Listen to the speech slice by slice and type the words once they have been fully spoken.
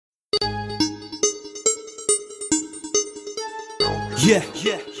Yeah.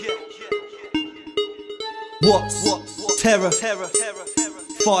 Wattz, Terra,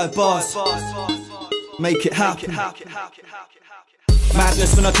 5 bars, make it happen.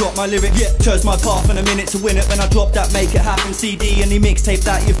 Madness when I drop my lyrics, chose my path and a minute to win it. When I drop that, make it happen. CD, any mixtape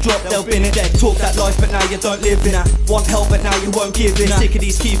that you've dropped, they'll bin it. Talk that life but now you don't live in it. Want help but now you won't give it. Sick of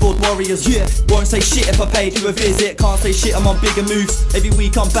these keyboard warriors, won't say shit if I paid you a visit. Can't say shit, I'm on bigger moves. Every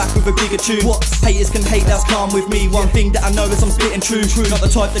week I'm back with a bigger tune. Haters can hate, that's calm with me. One thing that I know is I'm spitting true. Not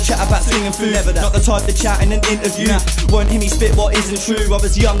the type to chat about slinging food, never that. Not the type to chat in an interview. Won't hear me spit what isn't true. I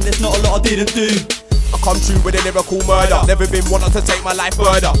was young, there's not a lot I didn't do. I come true with a lyrical murder. Never been one to take my life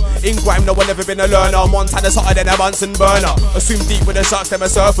further. In grime, no one ever been a learner. Montana's hotter than a Bunsen burner. Assume deep with the sharks, them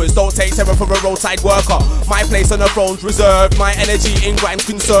are surfers. Don't take terror from a roadside worker. My place on the throne's reserved. My energy in grime's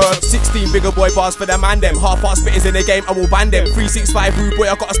conserved. 16 bigger boy bars for the man them. Half-part spitters in the game, I will ban them. 365 rude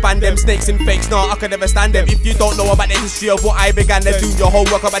boy, I gotta span them. Snakes and fakes, nah, I can never stand them. If you don't know about the history of what I began, then do your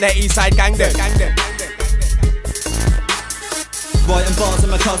homework about the east side gang them. Writing bars in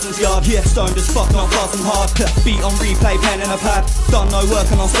my cousin's yard, stoned as fuck, not buzzing hard. Beat on replay, pen and a pad. Done no work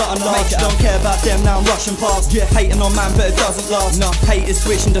and I'm starting large. Don't care about them, now I'm rushing past. Hating on man, but it doesn't last. Hate is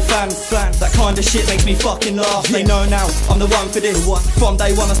switching to fans. That kind of shit makes me fucking laugh. They know now, I'm the one for this. From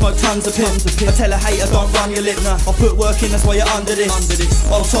day one I smoke tons of pins. I tell a hater, don't run your lip. I put work in, that's why you're under this.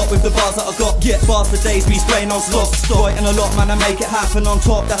 On top with the bars that I got. Bars for days, we spray non-stop. Writing a lot, man, I make it happen on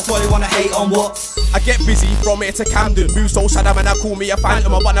top. That's why they wanna hate on Wattz. I get busy from here to Camden. Move so shadow man, I call me a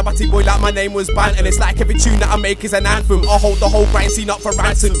phantom. I want a batty boy like my name was Bant. And it's like every tune that I make is an anthem. I hold the whole grind scene up for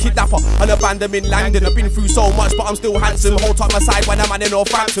ransom. Kidnapper and abandon in Langdon. I've been through so much but I'm still handsome. Hold tight my side when I'm in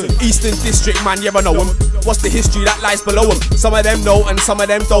Northampton. Eastern District man, I know them. What's the history that lies below them? Some of them know and some of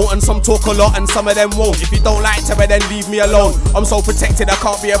them don't. And some talk a lot and some of them won't. If you don't like Terra then leave me alone. I'm so protected I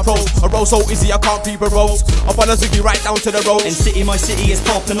can't be approached. I roll so easy I can't be barraged. I wanna ziggy right down to the road. In city, my city is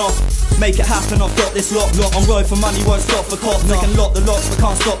popping off. Make it happen, I've got this lock. On road for money, won't stop for cops. They can lock the locks but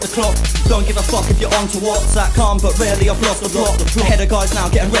can't stop the clock. Don't give a fuck if you're onto Wattz. That calm but rarely I've lost the plot. Ahead of guys now,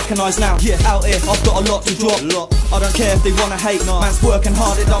 getting recognised now. Out here, I've got a lot to drop. I don't care if they wanna hate. Man's working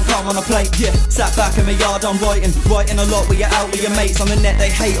hard, it don't come on a plate. Sat back in my yard, I'm writing a lot where you're out with your mates. On the net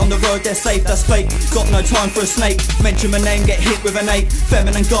they hate, on the road they're safe, that's fake. Got no time for a snake. Mention my name, get hit with an 8.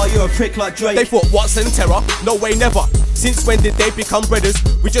 Feminine guy, you're a prick like Drake. They thought Wattz and Terra, no way never. Since when did they become brothers?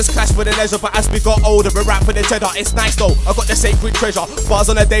 We just clashed for the leisure, but as we got older, we rap for the cheddar. It's nice though, I got the sacred treasure. Bars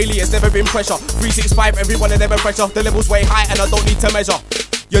on a daily, it's never been pressure. 365, every one of them are pressure. The level's way high and I don't need to measure.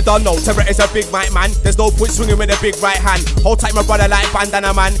 You don't know, Terra is a big mic man. There's no point swinging with a big right hand. Hold tight my brother like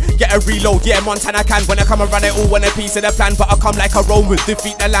bandana man. Get a reload, yeah Montana can. When I come and run it all, want a piece of the plan. But I come like a Roman,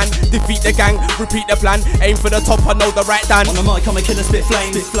 defeat the land, defeat the gang, repeat the plan. Aim for the top, I know the right dan. On the mic I'm a killer, spit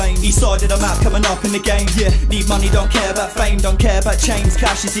flames. East side of the map coming up in the game. Need money, don't care about fame, don't care about chains.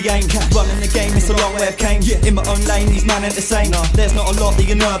 Cash is the aim, running the game, it's a long way of came. In my own lane, these man ain't the same. There's not a lot that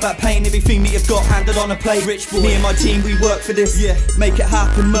you know about pain. Everything that you've got handed on a plate. Rich boy, me and my team, we work for this. Make it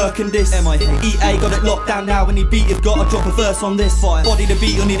happen, murking this. EA got it locked down now. Any beat you've got, I drop a verse on this. Body the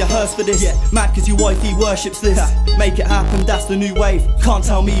beat, you'll need a hearse for this. Mad cause your wifey worships this. Make it happen, that's the new wave. Can't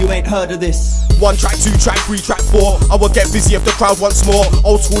tell me you ain't heard of this. 1 track, 2 track, 3 track, 4. I will get busy if the crowd wants more.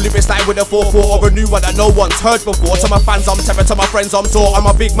 Old school lyrics like with a 4-4. Or a new one that no one's heard before. To my fans I'm Terra, to my friends I'm Tour. I'm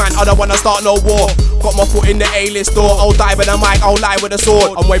a big man, I don't wanna start no war. Got my foot in the A-list door. I'll die with a mic, I'll lie with a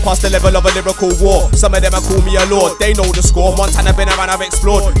sword. I'm way past the level of a lyrical war. Some of them call me a lord, they know the score. Montana been around, I've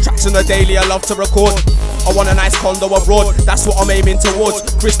explored. Tracks on the daily, I love to record. I want a nice condo abroad, that's what I'm aiming towards.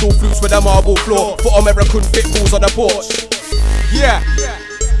 Crystal flutes with a marble floor. For American pitbulls on the porch.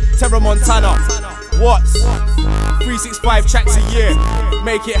 Terra Montana, Wattz, 365 tracks a year.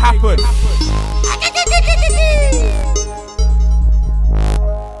 Make it happen.